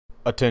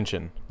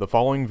Attention, the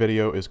following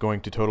video is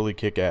going to totally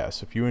kick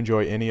ass. If you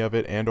enjoy any of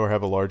it and or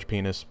have a large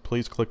penis,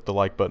 please click the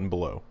like button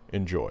below.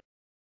 Enjoy.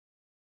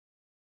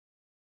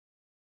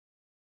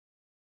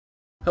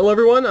 Hello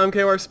everyone, I'm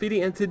KOR Speedy,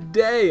 and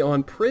today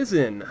on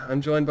Prison, I'm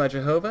joined by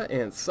Jehovah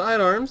and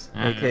Sidearms,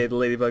 aka the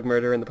Ladybug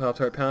Murderer and the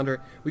Pop-Tart Pounder.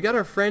 We got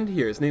our friend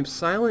here, his name's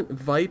Silent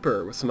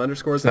Viper, with some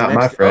underscores. Not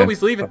my friend. Oh,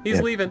 he's leaving,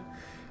 he's leaving.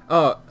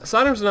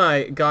 Sidearms and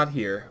I got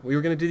here. We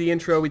were going to do the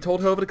intro, we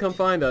told Hova to come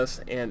find us,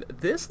 and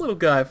this little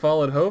guy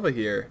followed Hova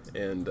here,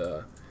 and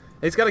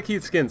he's got a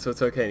cute skin, so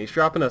it's okay, and he's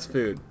dropping us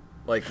food.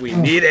 Like, we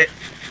need it!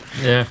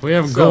 Yeah, we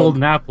have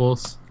golden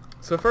apples.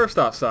 So first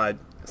off, Side,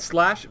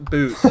 slash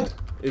boost.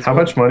 How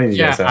much money do you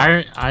guys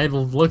have? I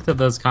looked at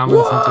those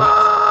comments.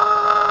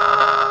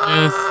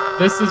 Yes,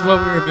 this is what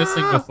we were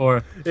missing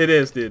before. It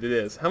is, dude, it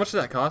is. How much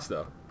does that cost,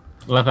 though?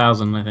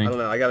 11,000, I I think. don't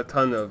know, I got a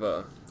ton of,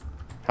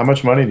 How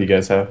much money do you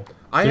guys have?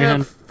 I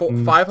have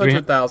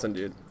 500,000,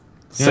 dude.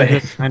 Same.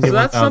 So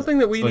that's something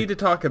that we need to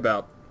talk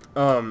about.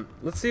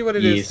 Let's see what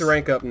it is to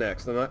rank up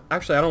next.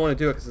 Actually, I don't want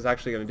to do it because it's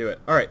actually going to do it.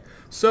 All right,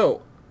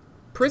 so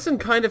Prison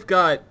kind of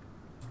got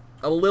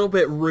a little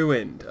bit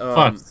ruined.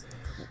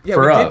 Yeah,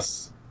 for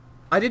us.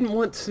 I didn't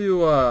want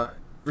to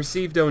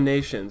receive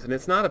donations, and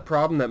it's not a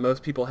problem that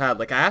most people had.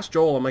 Like, I asked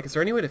Joel, I'm like, is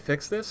there any way to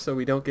fix this so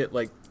we don't get,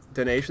 like,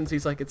 donations?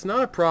 He's like, it's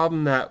not a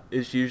problem that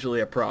is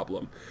usually a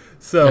problem.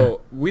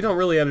 So, we don't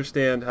really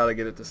understand how to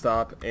get it to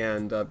stop,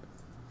 and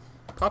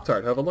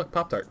Pop-Tart, Hova, look,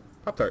 Pop-Tart,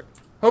 Pop-Tart.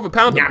 Hova,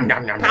 pound him!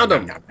 Pound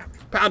him!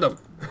 Pound him!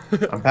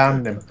 I'm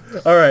pounding him.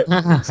 Alright,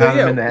 so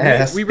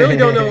yeah, we really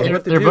don't know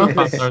what to They're do. both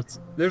Pop-Tarts.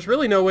 There's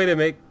really no way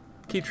to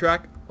keep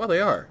track. Well, they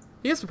are.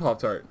 He is a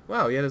Pop-Tart.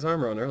 Wow, he had his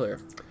armor on earlier.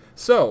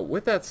 So,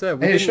 with that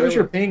said, Hey, it shows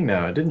your ping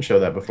now. It didn't show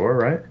that before,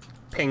 right?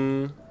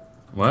 Ping.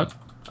 What?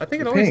 I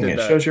think it Your always ping. did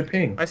that. It shows your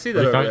ping. I see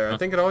that over there. I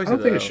think it always I did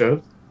don't think that. it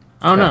showed.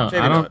 Oh, no, maybe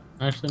I don't not.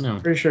 actually know.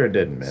 Pretty sure it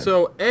didn't, man.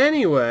 So,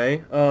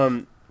 anyway,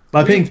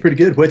 my ping's pretty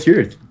good. What's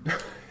yours?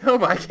 oh,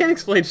 but I can't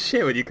explain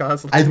shit when you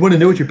constantly... I want to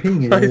know what your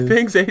ping is. My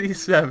ping's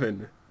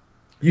 87.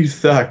 You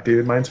suck,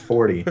 dude. Mine's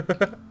 40.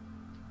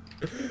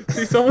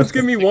 See, someone's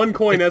giving me one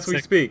coin as we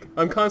speak.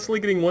 I'm constantly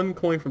getting one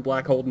coin from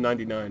Black Hole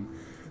 99.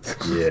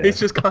 Yeah. He's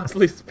just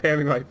constantly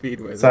spamming my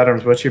feed with it.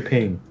 Sidearms, what's your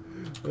ping?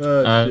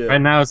 Shit. Right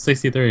now it's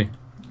 63.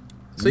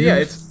 So yeah,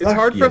 it's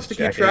hard for us to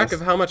keep track jackass.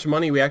 of how much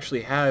money we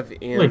actually have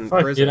in Holy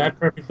fuck, prison. dude, I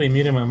perfectly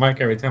muted my mic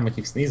every time I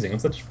keep sneezing. I'm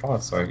such a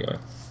boss, sorry guy.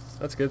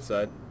 That's good,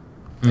 Side.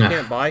 Nah. I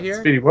can't buy here?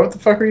 Speedy, what the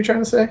fuck were you trying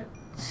to say?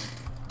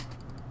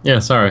 Yeah,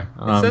 sorry.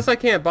 It says I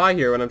can't buy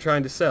here when I'm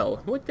trying to sell.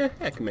 What the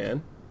heck,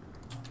 man?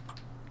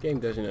 Game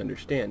doesn't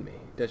understand me.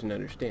 Doesn't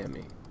understand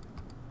me.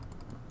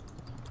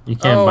 You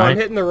can't buy. I'm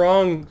hitting the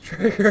wrong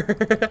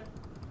trigger.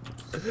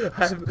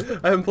 I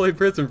haven't played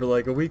Prison for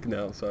like a week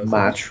now, so I was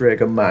My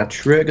trigger, my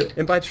trigger.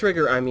 and by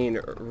trigger I mean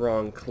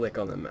wrong click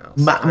on the mouse.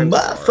 My I'm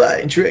sorry.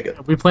 fucking trigger.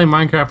 We play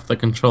Minecraft with a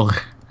controller.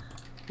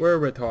 We're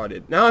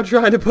retarded. Now I'm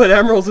trying to put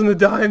emeralds in the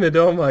diamond.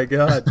 Oh my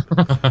god,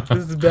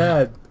 this is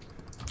bad.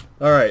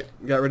 All right,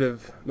 got rid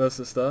of most of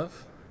the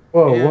stuff.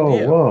 Whoa, And, whoa,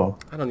 yeah, whoa.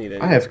 I don't need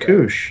any. I of have this crap.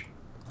 Koosh.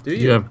 Do you?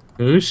 You have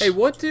Goosh? Hey,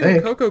 what do Hey.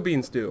 cocoa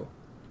beans do?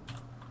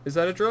 Is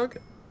that a drug?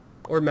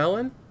 Or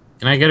melon?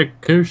 Can I get a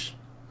Koosh?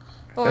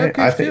 Oh, I Hey, have I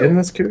Koosh think, too. isn't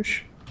this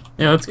Koosh?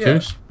 Yeah, that's Yeah,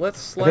 Koosh.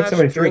 let's I think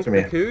somebody threw it drink to the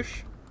me.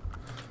 Koosh.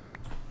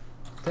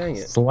 Dang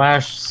it.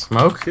 Slash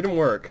smoke? Didn't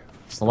work.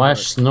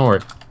 Slash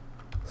snort.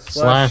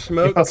 Slash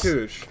smoke Yes.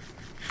 Koosh.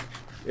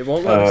 It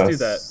won't let us do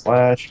that.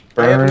 Slash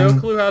I have no burn.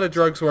 clue how the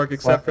drugs work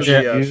except for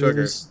Slash the use.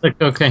 sugar. The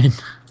cocaine.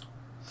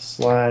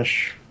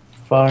 Slash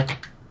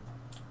fuck.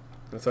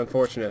 That's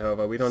unfortunate,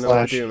 Hova. We don't know what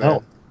Slash to do, man.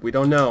 help. We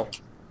don't know.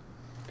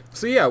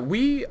 So yeah,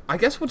 I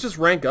guess we'll just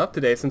rank up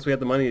today since we had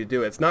the money to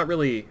do it. It's not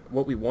really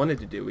what we wanted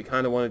to do. We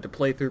kind of wanted to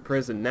play through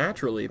Prison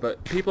naturally,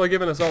 but people are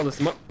giving us all this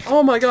money.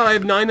 Oh my god, I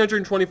have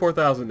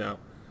 924,000 now.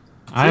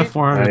 I have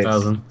 400,000.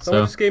 Someone So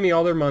just gave me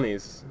all their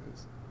monies.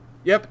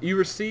 Yep, you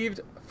received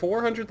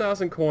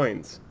 400,000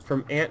 coins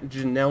from Aunt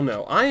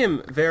Janelno. I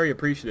am very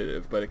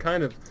appreciative, but it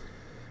kind of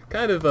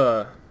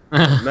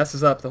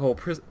messes up the whole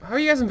prison. How are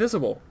you guys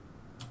invisible?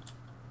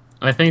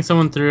 I think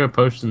someone threw a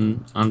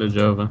potion onto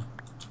Jova.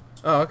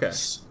 Oh, okay.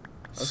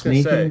 I was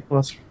gonna say,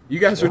 Plus, you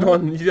guys are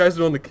doing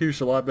the Koosh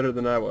a lot better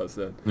than I was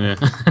then. Yeah.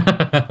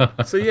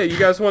 So yeah, you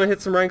guys want to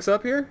hit some ranks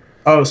up here?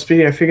 oh,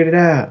 Speedy, I figured it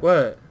out.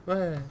 What?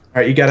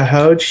 Alright, you gotta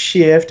hold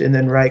shift and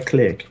then right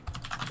click.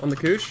 On the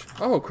Koosh?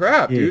 Oh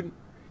crap, Yeah. dude!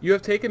 You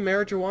have taken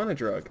marijuana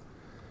drug.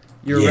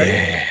 You're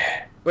ready.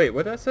 Wait,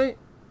 what did I say?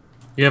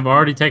 You have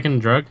already taken a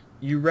drug?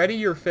 You ready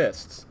your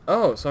fists?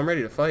 Oh, so I'm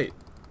ready to fight.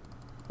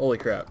 Holy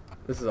crap!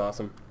 This is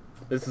awesome.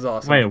 This is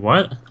awesome. Wait,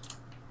 what?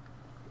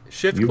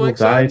 Shift You will click.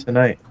 die Side.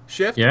 tonight.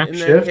 Shift. Yeah, And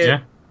then shift, hit Yeah.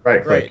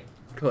 Right click.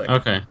 right click.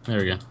 Okay, there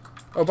we go.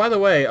 Oh, by the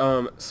way,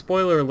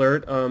 spoiler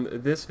alert.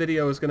 This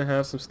video is gonna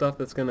have some stuff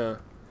that's gonna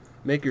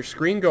make your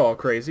screen go all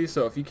crazy.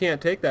 So if you can't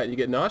take that and you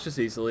get nauseous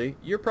easily,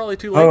 you're probably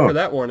too late Oh. for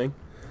that warning.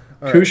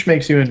 All right. Koosh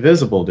makes you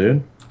invisible,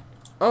 dude.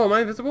 Oh, am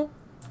I invisible?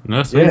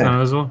 No, Sweet's Yeah. not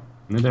invisible.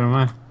 Neither am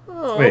I.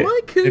 Oh, Wait, my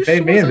Koosh it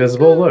made me wasn't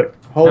invisible. good. Look.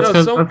 Hold No,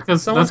 That's some-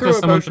 because someone threw a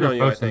someone potion threw on a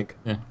you, I potion. think.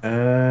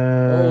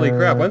 Yeah. Holy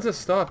crap, when's this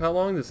stop? How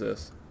long is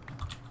this?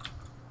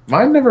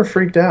 Mine never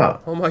freaked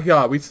out. Oh my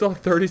god, we still have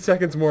 30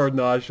 seconds more of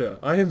nausea.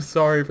 I am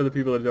sorry for the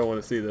people that don't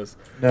want to see this.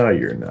 No,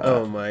 you're not.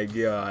 Oh my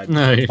god.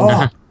 No, you're Oh,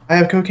 not. I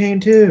have cocaine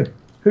too.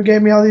 Who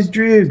gave me all these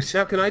drugs?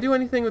 Now, can I do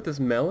anything with this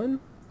melon?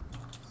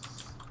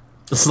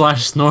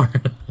 Slash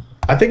snort.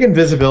 I think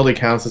invisibility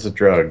counts as a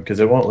drug because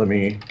it won't let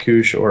me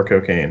koosh or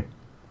cocaine.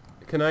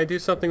 Can I do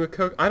something with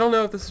coke? I don't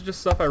know if this is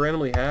just stuff I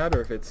randomly had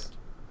or if it's...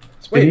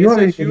 Speedy, you it want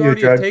me to says give you you a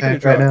already have drug taken a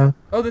pack right drug. now?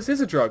 Oh, this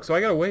is a drug, so I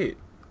gotta wait.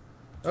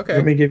 Okay. You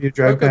want me to give you a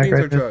drug Cocoa pack beans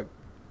are right now? drug.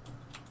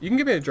 You can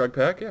give me a drug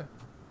pack, yeah.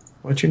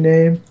 What's your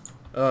name?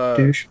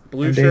 Douche.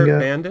 Blue Dingo? shirt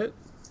bandit.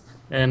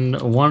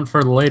 And one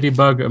for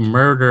Ladybug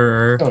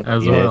Murderer Oh,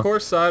 as yeah. Of well.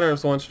 course,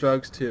 Sidearms wants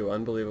drugs too.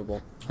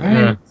 Unbelievable.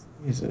 Yeah.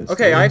 Jesus.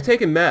 Okay, dude. I've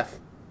taken meth.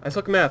 I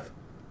took meth.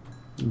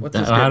 What's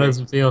this How give me? does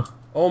it feel?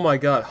 Oh my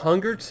god.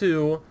 Hunger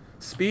 2,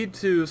 Speed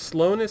 2,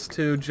 Slowness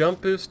 2, Jump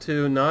Boost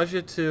 2,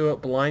 Nausea 2,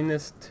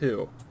 Blindness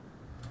 2.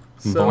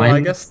 So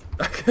Blindness?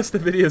 I guess the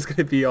video is going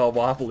to be all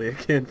wobbly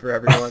again for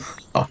everyone.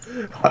 Oh,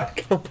 fuck.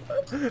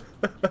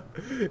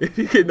 If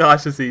you get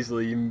nauseous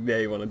easily, you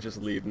may want to just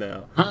leave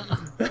now.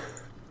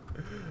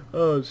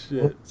 Oh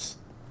shit. Whoops.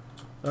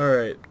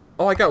 Alright.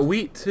 Oh, I got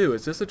wheat too.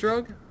 Is this a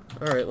drug?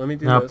 Alright, let me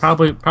do No, this.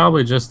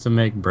 probably just to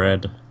make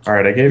bread. All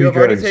right, I gave You you have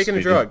already drugs, taken a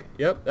Speedy. drug.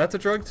 Yep, that's a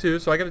drug too.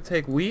 So I got to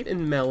take wheat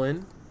and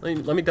melon.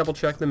 Let me double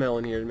check the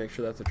melon here to make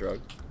sure that's a drug.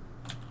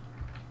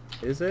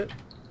 Is it?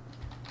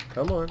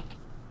 Come on.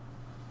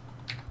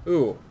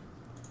 Ooh.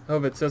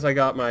 Tova, it says I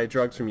got my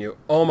drugs from you.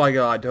 Oh my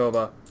god,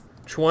 Tova.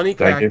 20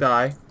 Thank you.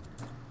 cacti.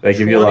 Did I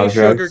give you a lot of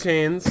drugs? sugar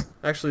canes.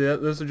 Actually,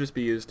 those would just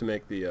be used to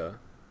make the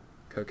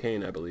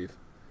cocaine, I believe.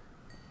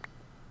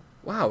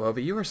 Wow,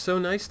 Tova, you are so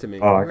nice to me.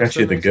 Oh, I You are got so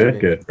you the nice to me.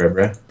 good,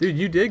 bruh. Dude,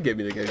 you did give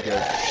me the good.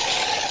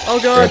 Oh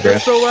god, Bruh.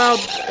 that's so loud.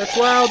 That's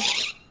loud.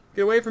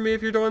 Get away from me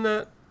if you're doing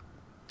that.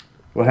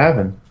 What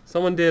happened?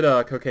 Someone did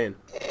cocaine.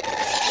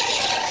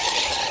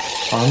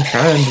 I'm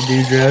trying to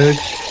do drugs.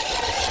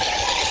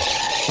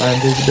 My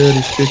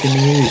invisibility's freaking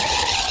me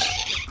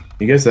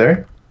out. You guys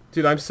there?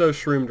 Dude, I'm so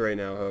shroomed right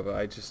now, Hova.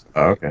 I just...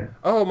 Oh, okay.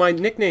 Oh, my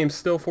nickname's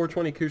still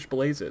 420 Koosh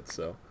Blaze It,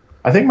 so...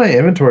 I think my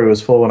inventory was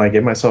full when I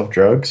gave myself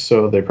drugs,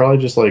 so they probably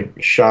just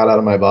like shot out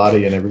of my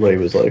body, and everybody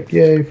was like,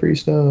 "Yay, free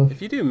stuff!"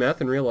 If you do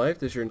meth in real life,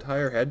 does your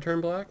entire head turn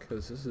black?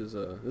 Because this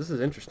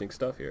is interesting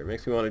stuff here. It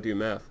makes me want to do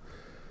meth.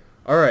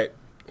 Alright.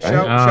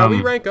 Shall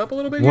we rank up a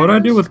little bit What do here, I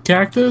do guys? with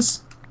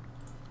cactus?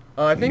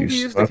 I think You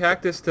you use the suck.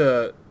 cactus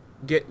to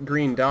get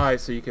green dye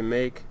so you can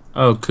make...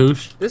 Oh,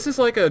 Koosh. This is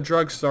like a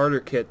drug starter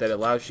kit that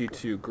allows you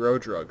to grow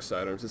drug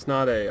sidearms. It's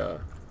not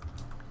a,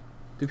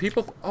 Do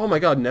people... Oh my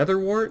god,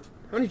 netherwort?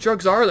 How many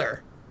drugs are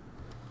there?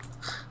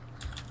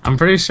 I'm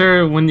pretty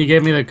sure when you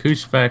gave me the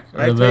Koosh pack, or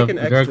I've the taken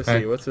drug ecstasy.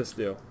 pack, What's this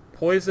do?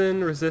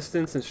 Poison,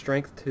 resistance, and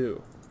strength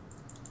 2.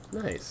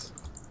 Nice.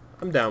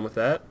 I'm down with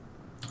that.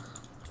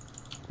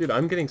 Dude,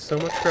 I'm getting so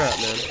much crap,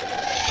 man.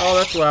 Oh,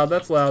 that's loud.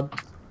 That's loud.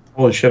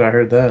 Holy shit, I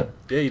heard that.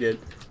 Yeah, you did.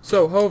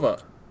 So,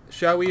 Hova,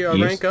 shall we Yes.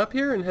 rank up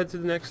here and head to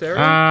the next area?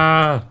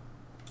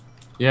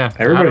 yeah. How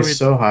Everybody's do we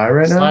so high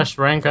right now. slash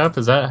rank up?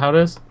 Is that how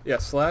it is? Yeah,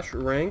 slash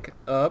rank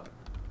up.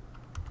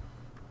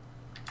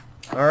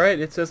 Alright,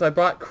 it says I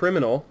bought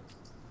criminal.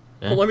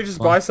 Yeah. Well, let me just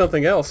buy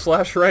something else.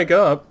 Slash rank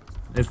up.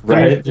 It's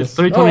Right. It's Oh,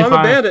 325. I'm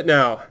a bandit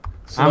now. I'm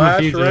a Slash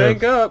fugitive.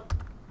 rank up.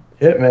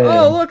 Hitman.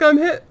 Oh, look, I'm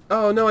hit.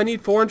 Oh, no, I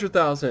need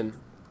 400,000.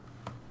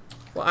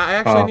 Well, I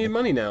actually Oh. need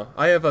money now.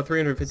 I have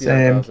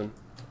 359,000.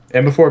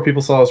 And before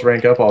people saw us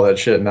rank up all that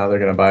shit, now they're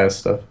gonna buy us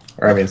stuff.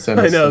 Or I mean, send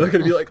us I know, stuff. they're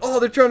going to be like, oh,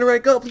 they're trying to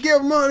rank up. Give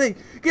 'em money.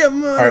 Give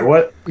 'em money. All right,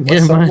 what Yeah,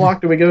 sub man.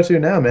 block do we go to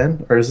now,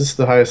 man? Or is this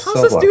the highest How's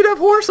sub this block? dude have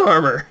horse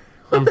armor?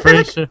 I'm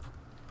pretty sure.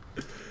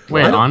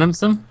 Wait, I don't- on him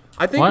some?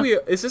 I think What?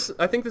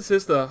 I think this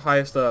is the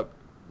highest up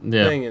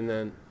Yeah. thing, and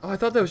then... Oh, I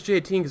thought that was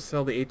J18 because it's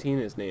held the 18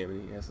 in his name,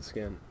 and he has the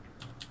skin.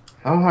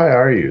 How high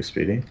are you,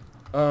 Speedy?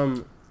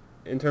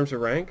 In terms of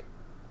rank?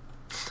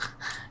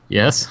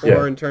 Yes. Or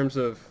Yeah. in terms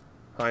of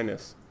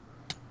highness?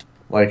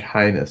 Like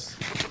highness.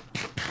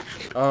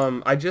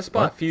 I just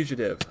bought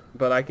Fugitive,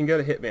 but I can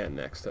go to Hitman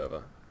next,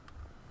 Tova.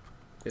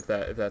 If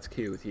that's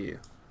cute with you.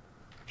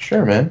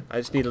 Sure, man. I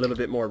just need a little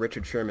bit more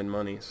Richard Sherman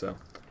money, so...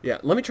 Yeah,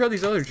 let me try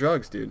these other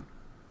drugs, dude.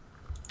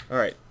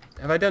 Alright,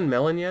 have I done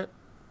melon yet?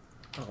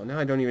 Oh, now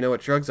I don't even know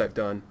what drugs I've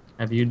done.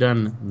 Have you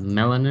done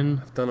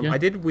melanin? I've done 'em. Yeah. I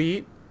did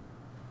wheat,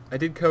 I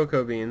did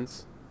cocoa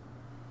beans,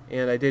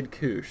 and I did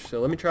koosh. So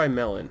let me try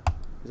melon.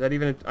 Is that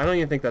even I don't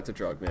even think that's a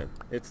drug, man.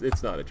 It's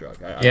not a drug.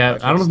 Yeah,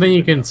 feel I don't think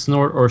you stupid now. can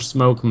snort or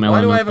smoke melon.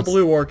 Why do I have a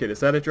blue orchid?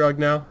 Is that a drug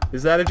now?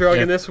 Is that a drug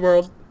Yeah. in this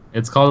world?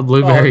 It's called Oh,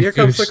 blueberry here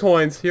comes Koosh. the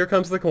coins. Here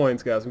comes the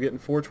coins, guys. I'm getting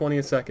 420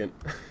 a second.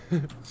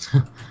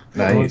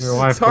 Nice. Your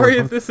wife Sorry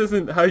goes, if this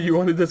isn't how you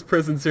wanted this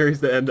prison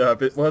series to end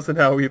up. It wasn't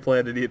how we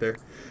planned it either.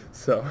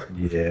 So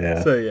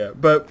Yeah. yeah.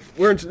 But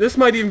this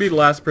might even be the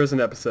last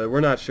prison episode. We're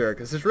not sure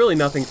because there's really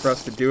nothing for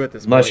us to do at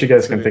this point. Unless you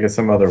guys can think of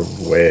some other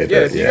way. Yeah,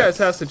 that, if you guys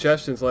have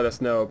suggestions, let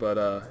us know.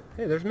 But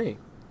hey, there's me.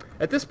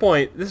 At this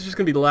point, this is just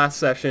going to be the last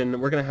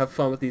session. We're going to have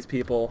fun with these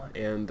people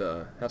and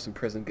have some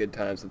prison good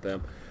times with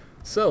them.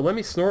 So, let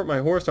me snort my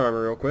horse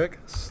armor real quick.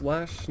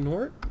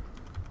 /snort.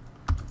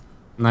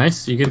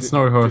 Nice. You can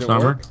snort horse Didn't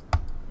armor. work?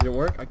 Didn't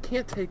work? I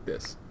can't take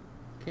this.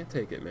 Can't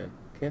take it, man.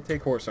 Can't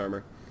take horse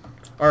armor.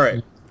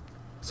 Alright.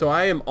 So,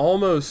 I am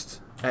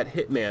almost at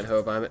Hitman,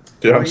 Hove. I'm at 3.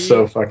 Dude, I'm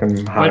so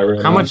fucking high Wait, right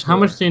how now. much? How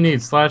much do you need?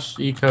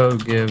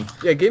 /eco give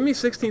Yeah, give me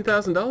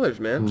 $16,000,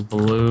 man.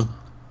 blue.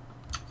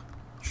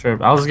 Sure,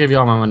 I'll just give you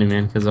all my money,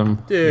 man, because I'm.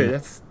 Dude,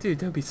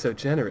 don't be so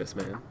generous,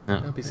 man.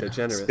 Yeah, Don't be so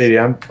generous. Speedy,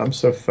 I'm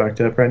so fucked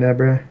up right now,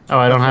 bro. Oh,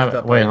 I don't I have fucked it.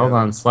 up Wait, right hold now.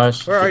 on. /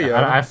 Where are you,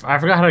 I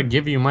forgot how to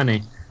give you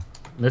money.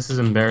 This is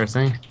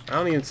embarrassing. I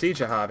don't even see you,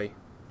 Javi.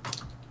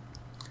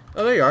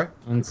 Oh, there you are.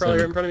 You're And probably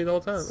so- right in front of me the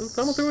whole time. Ooh,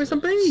 someone threw me some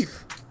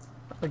beef.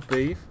 I like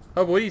beef.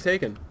 Oh, but what are you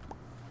taking?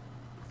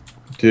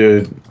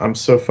 Dude, I'm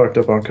so fucked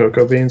up on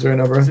cocoa beans right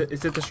now, bro. Is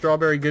it the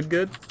strawberry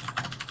good?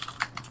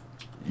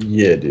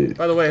 Yeah, dude.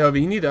 By the way,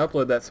 Hobie, you need to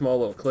upload that small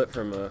little clip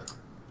from,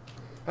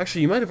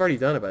 Actually, you might have already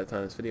done it by the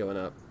time this video went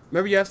up.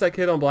 Remember you asked that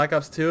kid on Black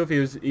Ops 2 if he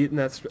was eating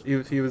that,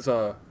 if he was,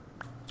 on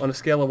a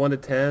scale of 1 to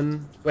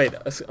 10. Wait,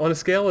 on a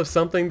scale of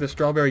something to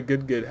strawberry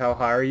good, how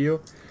high are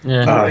you?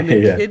 Yeah. And the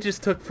yeah. kid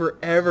just took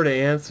forever to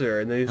answer,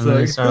 and then he's And then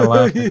he like... started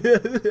laughing.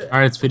 All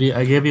right, Speedy.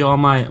 I gave you all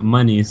my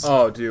monies.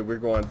 Oh, dude, we're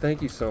going.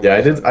 Thank you so much.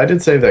 Yeah, son. I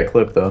did save that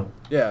clip though.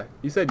 Yeah,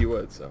 you said you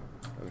would, so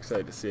I'm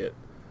excited to see it.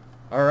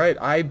 All right,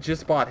 I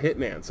just bought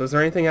Hitman. So is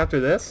there anything after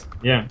this?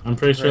 Yeah, I'm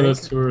pretty sure Right.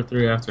 there's 2 or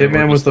 3 after.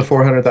 Hitman was the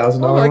 $400,000 Oh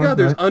my one. God,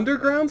 there's right?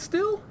 Underground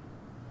still?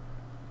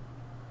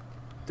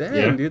 Dang,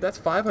 Yeah. dude, that's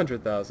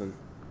 500,000.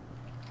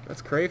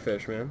 That's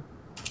crayfish, man.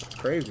 That's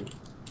crazy.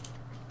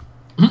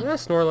 Yeah,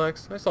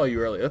 Snorlax. I saw you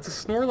earlier. That's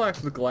a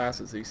Snorlax with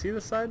glasses. Do you see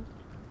this side?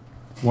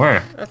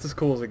 Where? That's as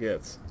cool as it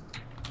gets.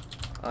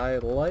 I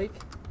like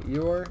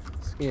your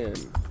skin.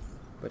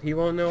 But he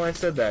won't know I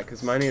said that,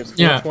 because my name's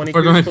Yeah, 420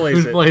 we're going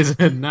Goose to Blaze It.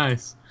 blaze it.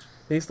 Nice.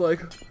 He's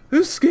like,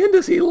 whose skin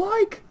does he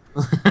like?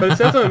 But it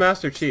says I'm a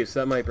Master Chief,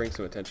 so that might bring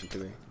some attention to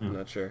me. I'm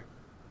not sure.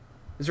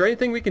 Is there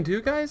anything we can do,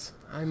 guys?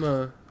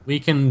 We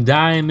can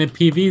die in the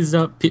PV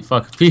zone.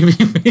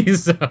 PvP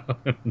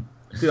zone.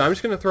 Dude, I'm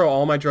just gonna throw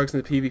all my drugs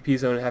in the PvP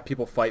zone and have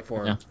people fight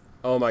for them. Yeah.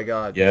 Oh my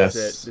God. Yes.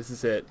 This is it. This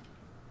is it.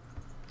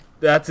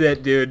 That's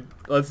it, dude.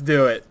 Let's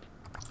do it.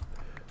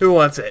 Who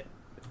wants it?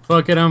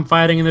 Fuck it, I'm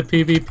fighting in the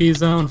PvP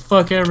zone.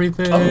 Fuck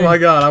everything. Oh my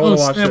God, I wanna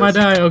watch snap, this.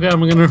 I die. Okay,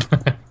 I'm gonna.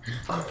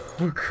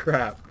 Oh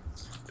crap.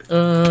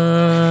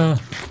 Son,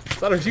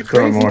 are you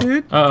Throw crazy, more.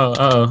 dude?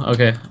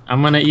 Okay.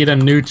 I'm gonna eat a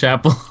new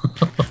chapel.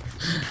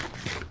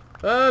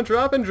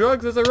 Dropping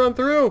drugs as I run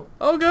through.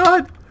 Oh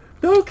God!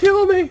 Don't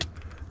kill me!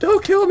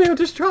 Don't kill me! I'm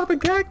just dropping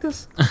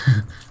cactus.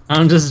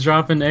 I'm just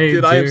dropping AIDS.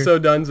 Dude, I am here. so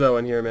donezo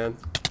in here, man.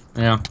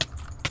 Yeah.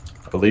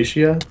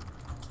 Alicia?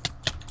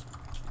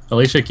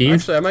 Alicia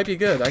Keys? Actually, I might be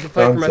good. I can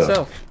fight for Dunzo.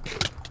 myself.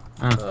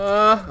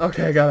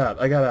 Okay, I got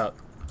out. I got out.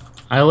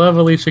 I love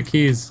Alicia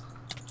Keys.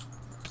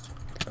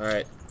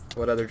 Alright,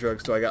 what other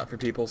drugs do I got for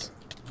peoples?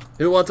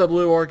 Who wants a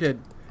blue orchid?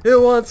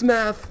 Who wants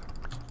meth?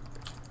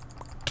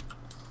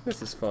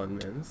 This is fun,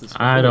 man. This is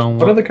fun. I don't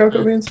What are want. the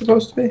cocoa beans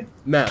supposed to be?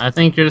 Meth. I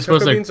think you're just Cocoa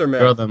supposed beans to or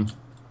meth? grow them.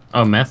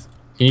 Oh, meth?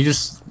 Can you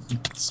just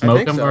smoke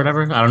think them so. or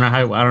whatever? I don't know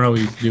how. I don't know what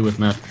you do with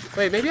meth.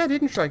 Wait, maybe I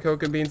didn't try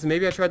cocoa beans, and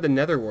maybe I tried the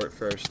netherwort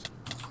first.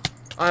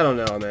 I don't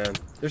know, man.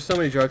 There's so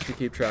many drugs to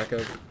keep track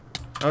of.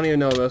 I don't even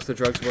know most of the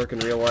drugs work in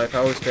real life. I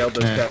always failed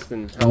those Yeah. tests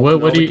in health. What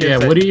and all do the you? kids Yeah.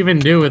 that- What do you even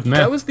do with meth?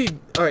 That was the...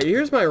 Alright,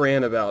 here's my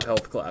rant about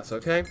health class,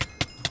 okay?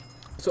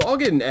 So I'll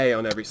get an A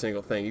on every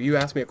single thing. If you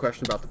ask me a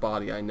question about the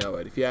body, I know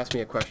it. If you ask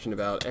me a question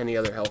about any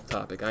other health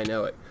topic, I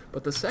know it.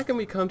 But the second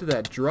we come to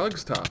that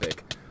drugs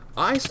topic,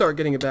 I start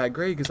getting a bad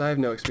grade because I have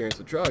no experience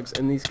with drugs.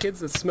 And these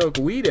kids that smoke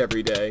weed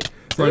every day,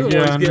 they're like, the yeah,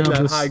 ones I getting know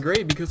that this. high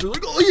grade because they're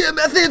like, oh yeah,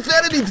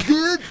 methamphetamine's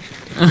good!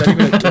 Is that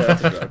even yeah,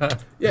 that's a drug.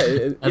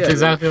 Yeah, That's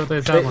exactly what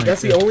they sound like.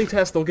 That's the too. only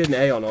test they'll get an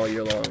A on all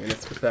year long, and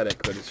it's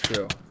pathetic, but it's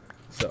true.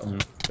 So, Mm.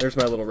 there's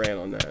my little rant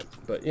on that.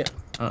 But yeah.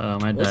 My Well,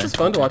 dad. this is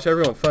fun to watch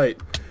everyone fight.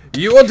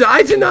 You will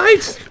die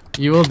tonight!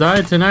 You will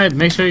die tonight.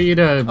 Make sure you eat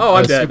a. Oh,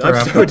 I'm a dead. super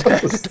I'm so apple.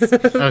 dead.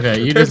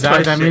 Okay, you There's just my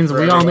died. That shit means for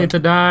we all everyone. need to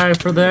die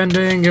for the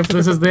ending. If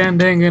this is the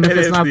ending, and if It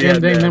it's is not the the end,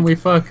 ending, man. then we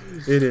fuck.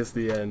 It is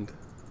the end.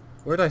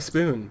 Where'd I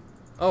spoon?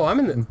 Oh, I'm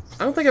in the...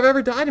 I don't think I've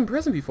ever died in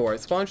prison before.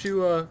 It spawns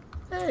you,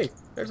 Hey,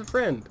 there's a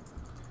friend.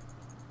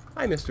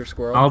 Hi, Mr.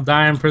 Squirrel. I'll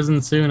die in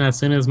prison soon. As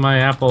soon as my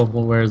apple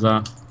wears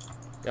off.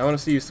 I want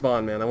to see you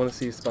spawn, man. I want to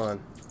see you spawn.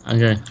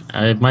 Okay,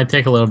 it might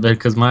take a little bit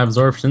because my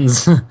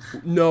absorptions.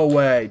 No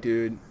way,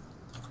 dude.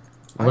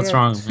 What's I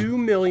wrong? have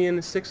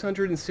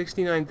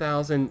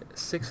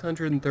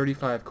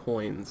 2,669,635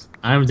 coins.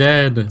 I'm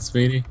dead,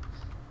 sweetie.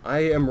 I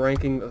am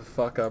ranking the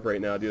fuck up right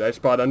now, dude. I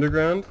just bought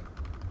Underground.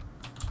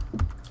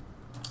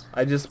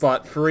 I just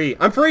bought free.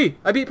 I'm free!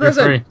 I beat You're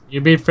prison! free. You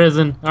beat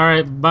prison. All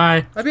right,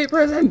 bye. I beat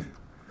prison!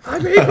 I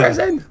beat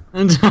prison!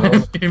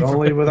 Don't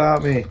leave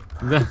without me.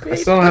 I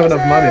still don't have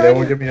enough money. They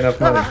won't give me enough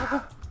money.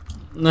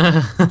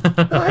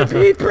 I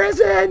beat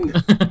prison!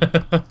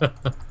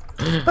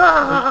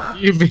 Ah!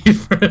 You beat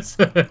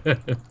prison.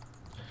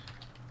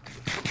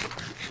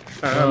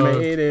 I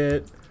made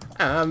it.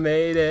 I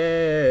made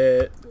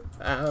it.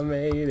 I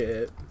made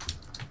it.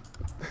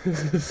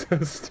 This is so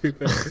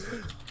stupid.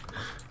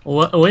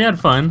 We had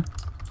fun.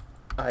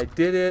 I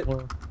did it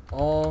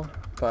all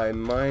by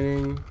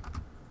mining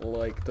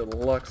like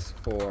Deluxe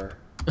 4.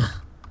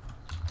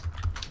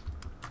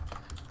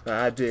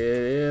 I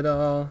did it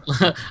all.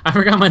 I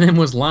forgot my name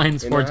was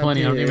Lines and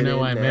 420. I don't even know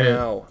why I made it.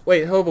 now.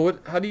 Wait, Hova,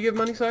 how do you give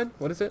money side?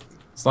 What is it?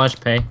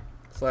 /pay.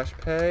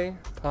 /pay.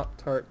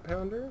 Pop-Tart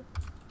Pounder.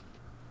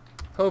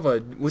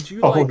 Hova, would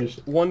you Oh, like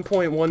shit.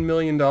 $1.1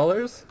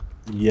 million?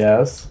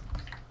 Yes.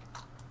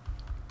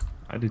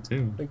 I do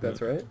too. I think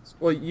that's right.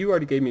 Well, you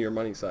already gave me your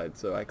money side,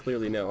 so I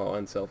clearly know how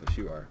unselfish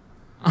you are.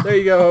 There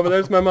you go, Hova.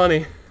 There's my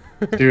money.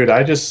 Dude,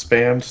 I just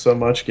spammed so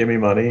much give me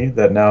money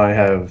that now I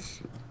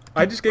have...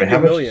 I just gave Wait, you how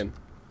 $1 much? million.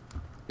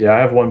 Yeah, I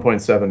have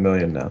 1.7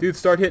 million now. Dude,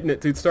 start hitting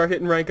it. Dude, start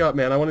hitting rank up,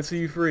 man. I want to see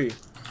you free.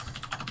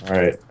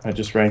 Alright, I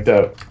just ranked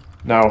up.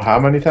 Now, how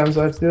many times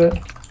do I have to do it?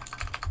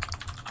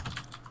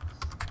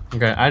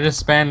 Okay, I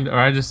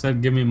just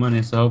said give me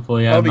money, so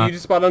hopefully Oh, I'm but not... you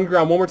just bought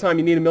underground. One more time.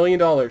 You need $1 million.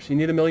 You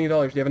need $1 million. Do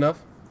you have enough?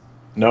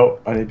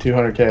 Nope, I need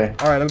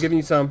 200k. All right, I'm giving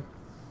you some.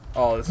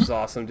 Oh, this is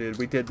awesome, dude.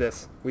 We did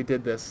this. We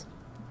did this.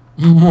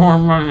 More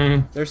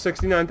money. There's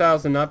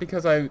 69,000, not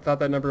because I thought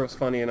that number was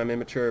funny and I'm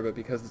immature, but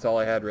because it's all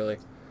I had, really.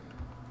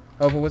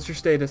 Oh, but what's your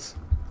status?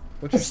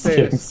 What's your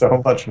Getting status?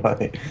 so much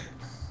money.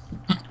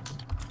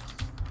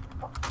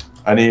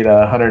 I need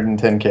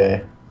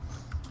 110k.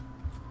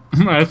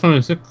 That's only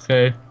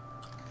 6K.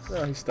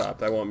 Oh, he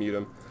stopped. I won't mute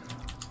him.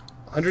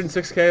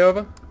 106k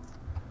over?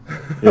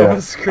 Yeah,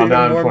 was screaming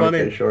now I'm more 20K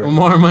money. short.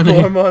 More money.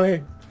 More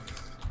money.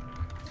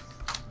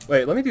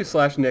 Wait, let me do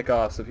 /Nick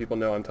off so people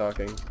know I'm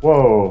talking.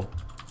 Whoa.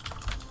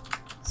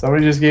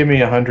 Somebody just gave me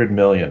 100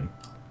 million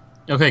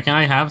Okay, can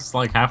I have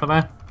like half of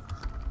that?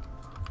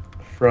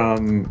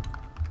 from...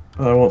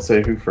 I won't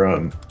say who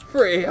from.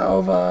 Free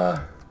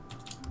Hova!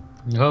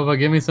 Hova,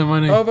 give me some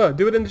money. Hova,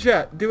 do it in the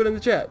chat. Do it in the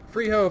chat.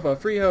 Free Hova,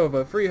 free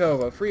Hova, free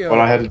Hova, free Hova. What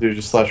I had to do,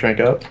 just /rank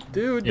up?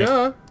 Dude, Yeah.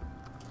 duh.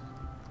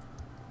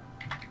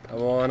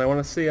 Come on, I want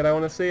to see it. I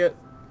want to see it.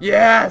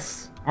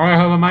 Yes! All right,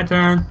 Hova, my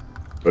turn.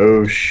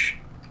 Boosh.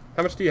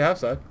 How much do you have,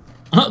 Side?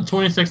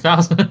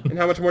 26,000. And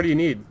how much more do you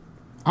need?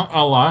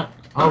 A lot.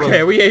 Hova.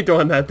 Okay, we ain't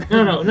doing that.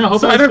 No. Hova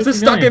has Sidearms 50 is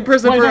stuck million. in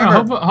prison Wait,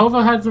 forever. No,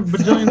 Hova has $1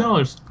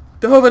 bajillion.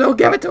 Hova, don't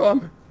give it to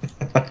him.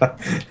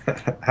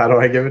 How do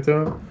I give it to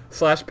him?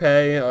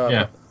 /pay,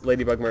 Yeah.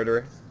 Ladybug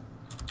Murderer.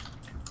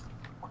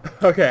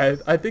 Okay,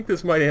 I think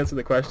this might answer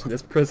the question.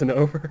 Is prison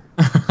over?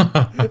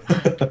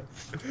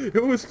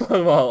 It was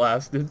fun while it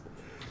lasted.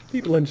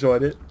 People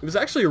enjoyed it. It was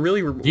actually a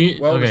really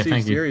well-received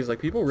thank you. series. Like,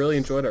 people really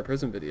enjoyed our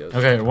prison videos.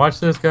 Okay, watch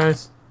this,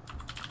 guys.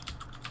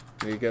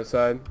 There you go,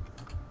 Side.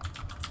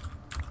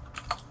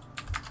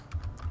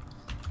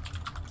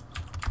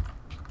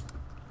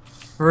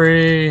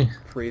 Free.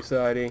 Free,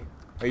 Sidey.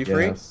 Are you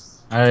free?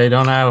 Yes. I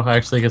don't know,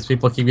 actually, because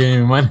people keep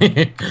giving me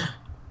money.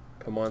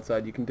 Come on,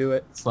 Side. You can do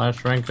it.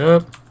 /rank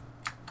up.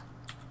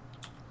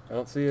 I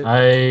don't see it.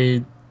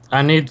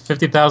 I need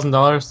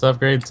 $50,000 to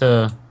upgrade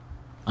to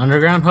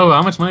underground. Hova,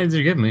 how much money did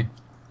you give me?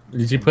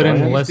 Did you put in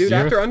Nice. less Dude,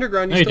 zeros? after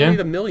underground, you No, you still need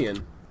didn't. $1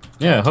 million.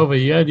 Yeah, Hova,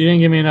 you didn't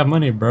give me enough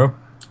money, bro.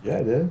 Yeah,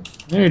 I did.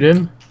 No, you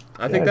didn't.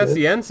 I think I that's did.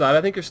 the end, Side.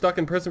 I think you're stuck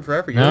in prison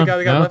forever. You're No, the guy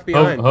that got no. left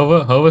behind.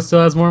 Hova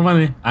still has more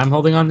money. I'm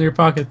holding on to your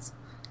pockets.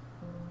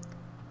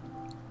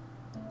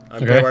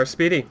 I'm Okay. KR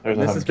Speedy. There's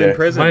This a has been 100K.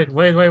 prison.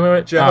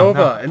 Wait.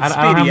 Jehovah Oh, and no. I don't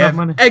Speedy have have enough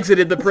money.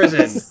 exited the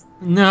prison.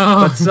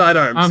 No. But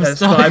Sidearms I'm has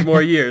stuck. 5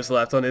 more years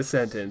left on his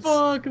sentence.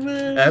 Fuck,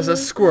 man. As a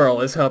squirrel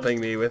is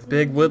helping me with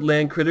big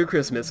woodland critter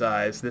Christmas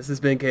eyes, this has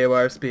been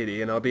KR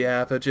Speedy, and on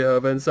behalf of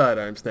Jehovah and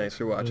Sidearms, thanks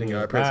for watching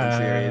our prison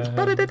series.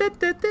 Bye.